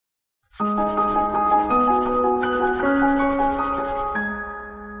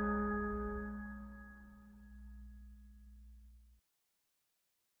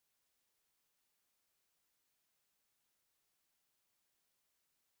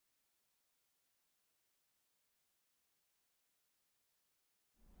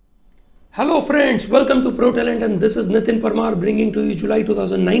Hello friends, welcome to ProTalent and this is Nitin Parmar bringing to you July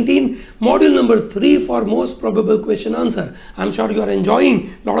 2019 module number 3 for most probable question answer. I'm sure you are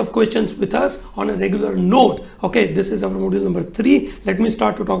enjoying a lot of questions with us on a regular note. Okay, this is our module number 3. Let me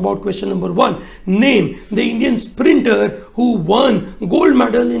start to talk about question number 1. Name the Indian sprinter who won gold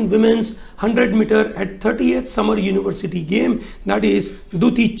medal in women's 100 meter at 30th Summer University Game, that is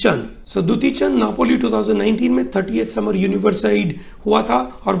Duti Chand. So Duti Chand Napoli 2019 में 30th Summer University हुआ था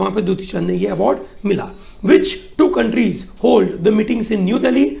और वहां पे दुती चंद ने ये award मिला. Which two countries hold the meetings in New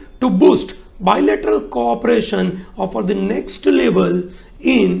Delhi to boost bilateral cooperation for the next level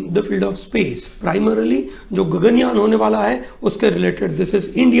in the field of space? Primarily जो गगनयान होने वाला है उसके रिलेटेड दिस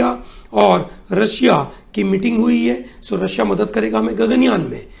इज इंडिया और रशिया की मीटिंग हुई है. सो रशिया मदद करेगा हमें गगनयान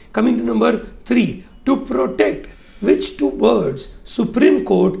में. Coming to number 3, to protect which two birds Supreme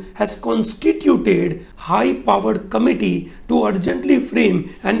Court has constituted high-powered committee to urgently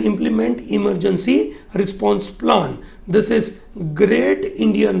frame and implement emergency response plan. This is Great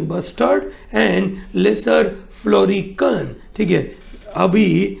Indian Bustard and Lesser Florican. ठीक है,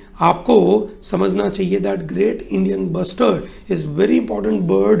 अभी आपको समझना चाहिए that Great Indian Bustard is very important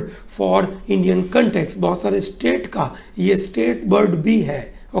bird for Indian context. बहुत सारे state का ये स्टेट बर्ड भी है.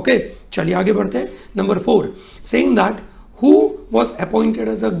 ओके, चलिए आगे बढ़ते हैं. Number 4, saying that who was appointed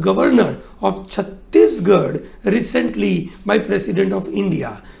as a governor of Chhattisgarh recently by President of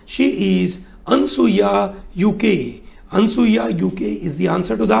India? She is Ansuya UK. Ansuya UK is the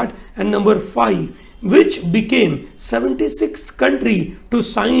answer to that. And number 5, which became 76th country to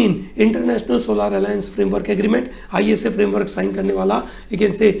sign International Solar Alliance Framework Agreement. ISA framework sign करने वाला you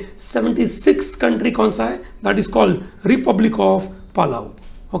can say 76th country कौन सा है? That is called Republic of Palau.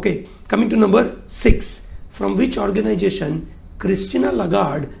 Okay, coming to number 6, from which organization Christina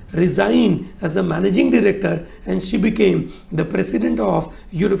Lagarde resigned as the managing director and she became the president of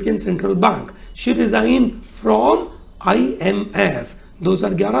European Central Bank? She resigned from IMF.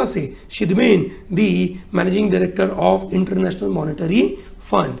 2011 से she remained the managing director of International Monetary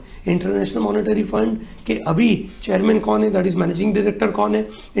Fund. International monetary fund के अभी chairman कौन है? That is managing director कौन है?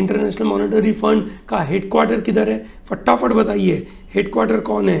 International monetary fund का headquarter किधर है? फटाफट बताइए, हेडक्वार्टर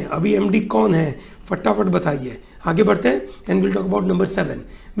कौन है? अभी एमडी कौन है? फटाफट बताइए. आगे बढ़ते हैं and will talk about number 7.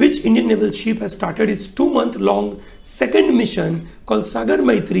 Which Indian naval ship has started its 2-month-long second mission called Sagar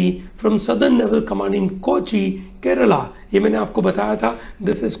Maitri from Southern Naval Command in Kochi, Kerala? ये मैंने आपको बताया था.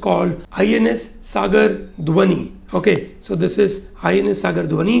 This is called INS Sagar Dhwani. Okay, so this is INS Sagar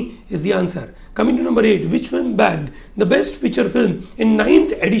Dhwani is the answer. Coming to number 8, which film bagged the best feature film in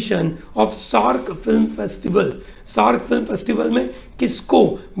 9th edition of SARC Film Festival? SARC Film Festival में किसको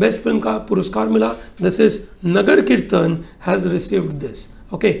best film का पुरस्कार मिला? This is Nagar Kirtan has received this.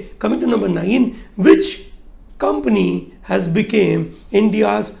 Okay, coming to number 9, which company has become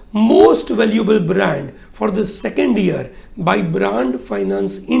India's most valuable brand for the second year by Brand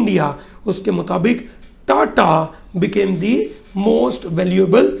Finance India? उसके मुताबिक Tata became the most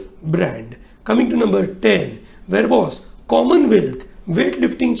valuable brand. Coming to number 10, where was Commonwealth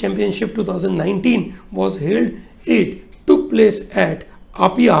Weightlifting Championship 2019 was held? It took place at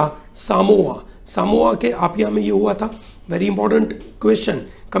Apia, Samoa. Samoa के Apia में ये हुआ था. Very important question.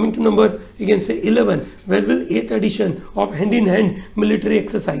 Coming to number, you can say 11. Where will 8th edition of Hand in Hand military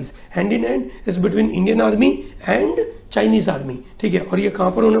exercise? Hand in Hand is between Indian Army and Chinese Army. ठीक है, और ये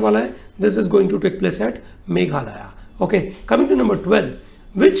कहाँ पर होने वाला है? This is going to take place at Meghalaya. Okay, coming to number 12.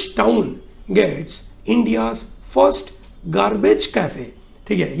 Which town gets India's first garbage cafe?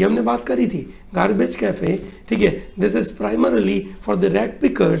 ठीक है, ये हमने बात करी थी गार्बेज कैफे. ठीक है, this is primarily for the rag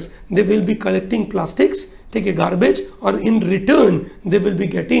pickers. They will be collecting plastics, ठीक है, गार्बेज, और in return they will be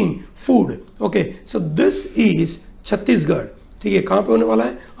getting food. Okay, so this is Chhattisgarh. ठीक है, कहाँ पे होने वाला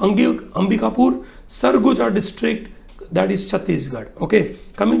है? Ambikapur Surguja district, that is Chhattisgarh. Okay,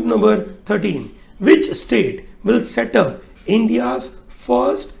 coming to number 13, which state will set up India's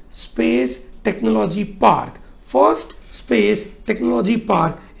first space technology park? First space technology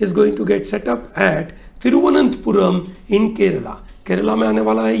park is going to get set up at Thiruvananthapuram in Kerala. Kerala में आने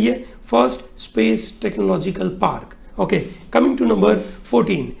वाला है ये first space technological park. Okay, coming to number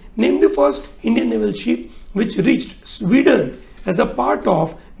 14. Name the first Indian naval ship which reached Sweden as a part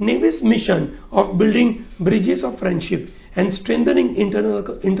of Navy's mission of building bridges of friendship and strengthening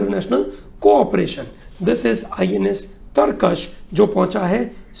international cooperation. This is INS तरकश जो पहुंचा है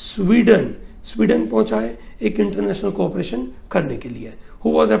Sweden, Sweden पहुंचा है एक international cooperation करने के लिए।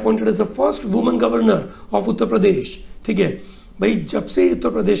 Who was appointed as the first woman governor of Uttar Pradesh. ठीक है भाई, जब से उत्तर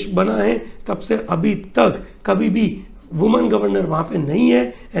प्रदेश बना है तब से अभी तक कभी भी वुमन गवर्नर वहां पे नहीं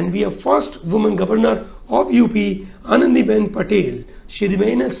है, and we are first woman governor of UP Anandiben Patel. She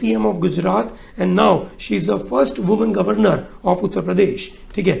remained as CM of Gujarat and now she is the first woman governor of Uttar Pradesh.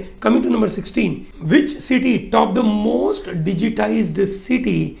 ठीक है, coming to number 16, which city topped the most digitized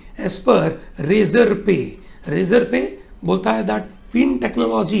city as per Razorpay? Razorpay बोलता है that fin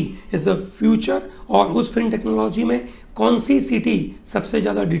technology is the future, और उस fin technology में कौन सी city सबसे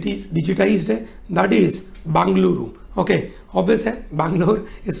ज्यादा डिजिटाइज्ड है? That is Bengaluru. Okay, obvious है, Bangalore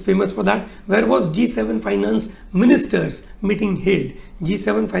is famous for that. Where was G7 finance ministers meeting held?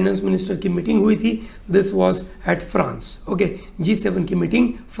 G7 finance minister की मीटिंग हुई थी, this was at France. Okay, G7 की मीटिंग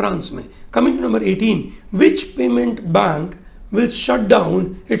फ्रांस में। Coming to number 18, which payment bank will shut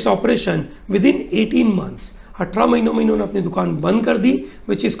down its operation with in 18 months? 18 महीनों में इन्होंने अपनी दुकान बंद कर दी,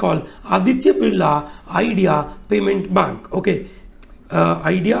 which is called Aditya Birla idea payment bank. Okay,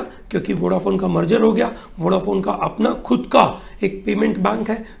 idea क्योंकि वोडाफोन का मर्जर हो गया, वोडाफोन का अपना खुद का एक पेमेंट बैंक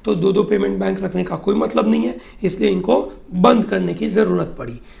है, तो दो पेमेंट बैंक रखने का कोई मतलब नहीं है, इसलिए इनको बंद करने की जरूरत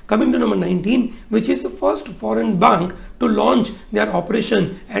पड़ी। Coming to number 19, which is the first foreign bank to launch their operation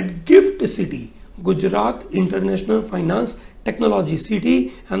at gift city? Gujarat International Finance Technology City,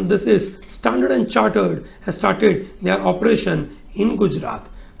 and this is Standard and Chartered has started their operation in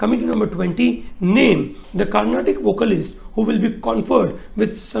Gujarat. Coming to number 20, name the Carnatic vocalist who will be conferred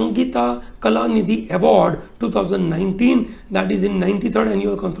with Sangeeta Kalanidhi Award 2019, that is in 93rd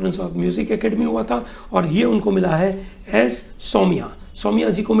Annual Conference of Music Academy हुआ था, और ये उनको मिला है S Saumya, Saumya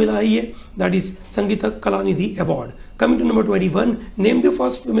जी को मिला है ये, that is Sangeeta Kalanidhi award. Coming to number 21, name the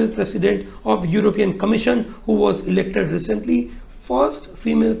first female president of European Commission who was elected recently. First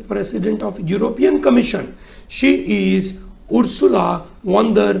female president of European Commission, she is Ursula von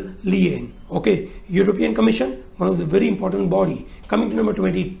der Leyen. Okay, European Commission, one of the very important body. Coming to number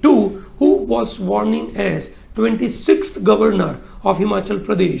 22, who was sworn in as 26th governor of Himachal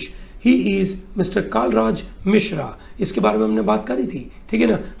Pradesh? He is mister Kalraj Mishra. इसके बारे में हमने बात करी थी, ठीक है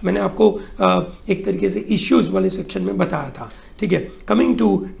ना, मैंने आपको एक तरीके से इश्यूज वाले सेक्शन में बताया था। ठीक है, coming to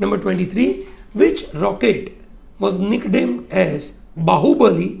number 23, which rocket was nicknamed as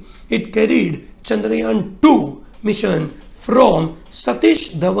Baahubali? It carried Chandrayaan 2 mission from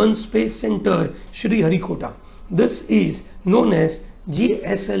Satish Dhawan space centre Sriharikota. This is known as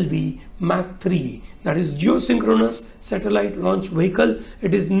GSLV Mach 3, that is geosynchronous satellite launch vehicle.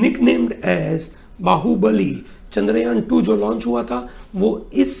 It is nicknamed as Bahubali. Chandrayaan 2 जो launch हुआ था वो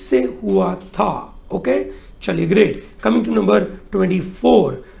इससे हुआ था। Okay, चलिए, great. Coming to number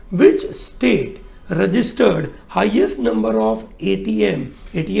 24, which state registered highest number of ATM?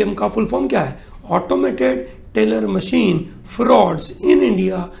 ATM का full form क्या है? Automated teller machine frauds in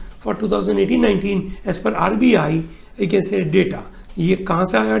India for 2018-19 as per RBI you can say data. ये कहां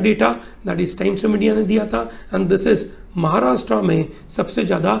से आया data? That is times of India ने दिया था, एंड दिस इज महाराष्ट्र में सबसे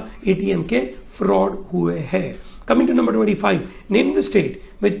ज्यादा ATM के फ्रॉड हुए हैं। Coming to number 25, name the state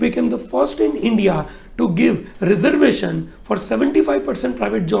which became the first in India to give reservation for 75%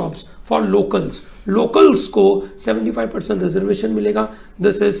 private jobs for locals. Locals को 75% रिजर्वेशन मिलेगा,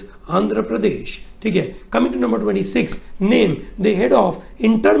 दिस इज आंध्र प्रदेश। ठीक है, coming to number 26, name the head of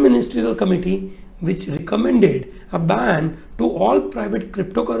inter ministerial committee which recommended a ban to all private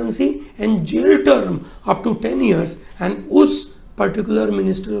cryptocurrency and jail term up to 10 years, and उस particular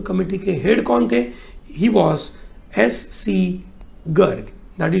ministerial committee के head कौन थे? He was S.C. Garg,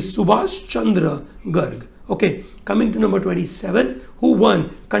 that is Subhash Chandra Garg. Okay, coming to number 27, who won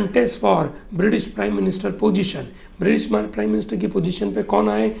contest for British Prime Minister position? British Prime Minister की position पे कौन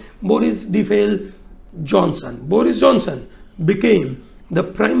आए? Boris Johnson. Boris Johnson became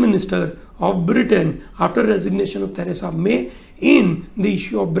the Prime Minister of Britain after resignation of Theresa May in the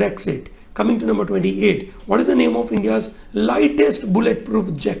issue of Brexit. Coming to number 28, what is the name of India's lightest bulletproof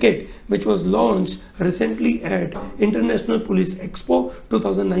jacket which was launched recently at International Police Expo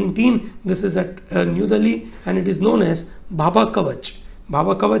 2019? This is at New Delhi and it is known as Baba Kavach.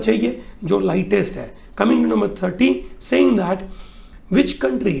 Baba Kavach है ये जो lightest है। Coming to number 30, saying that which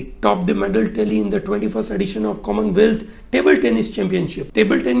country topped the medal tally in the 21st edition of Commonwealth Table Tennis Championship?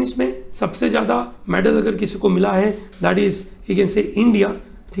 Table tennis में सबसे ज्यादा medal अगर किसी को मिला है, that is you can say India.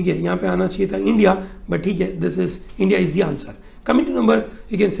 ठीक है, यहाँ पे आना चाहिए था इंडिया, बट ठीक है, this is India is the answer. Coming to number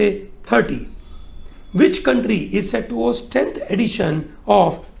you can say 30, which country is set to host 10th edition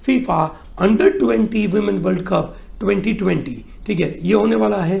of FIFA Under-20 Women World Cup 2020? ठीक है, ये होने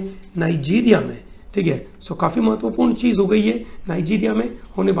वाला है नाइजीरिया में। ठीक है। सो काफ़ी महत्वपूर्ण चीज़ हो गई है, नाइजीरिया में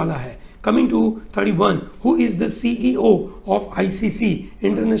होने वाला है। Coming to 31, who is the CEO of ICC,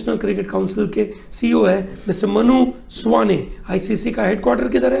 international cricket council के CEO है मिस्टर मनु स्वाने। ICC का हेडक्वार्टर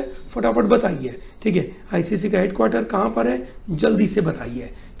किधर है, फटाफट बताइए। ठीक है, ICC का हेडक्वार्टर कहाँ पर है, जल्दी से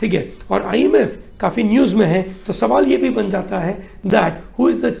बताइए। ठीक है, और IMF काफ़ी न्यूज़ में है, तो सवाल ये भी बन जाता है that who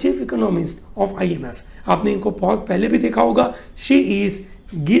is the chief economist of IMF। आपने इनको बहुत पहले भी देखा होगा, शी इज़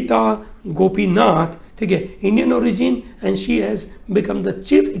गीता गोपीनाथ। ठीक है, Indian origin and she has become the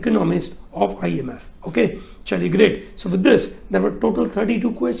chief economist of IMF। Okay, चलिए great. So with this there were total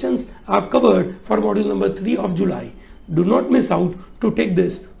 32 questions I have covered for module number 3 of July. Do not miss out to take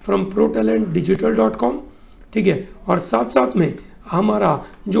this from protalentdigital.com। ठीक है, और साथ साथ में हमारा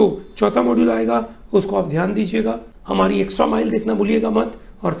जो चौथा मॉड्यूल आएगा उसको आप ध्यान दीजिएगा, हमारी एक्स्ट्रा माइल देखना भूलिएगा मत,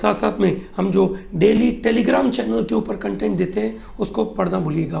 और साथ साथ में हम जो डेली टेलीग्राम चैनल के ऊपर कंटेंट देते हैं उसको पढ़ना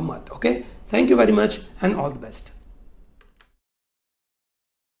भूलिएगा मत। Okay, thank you very much and all the best.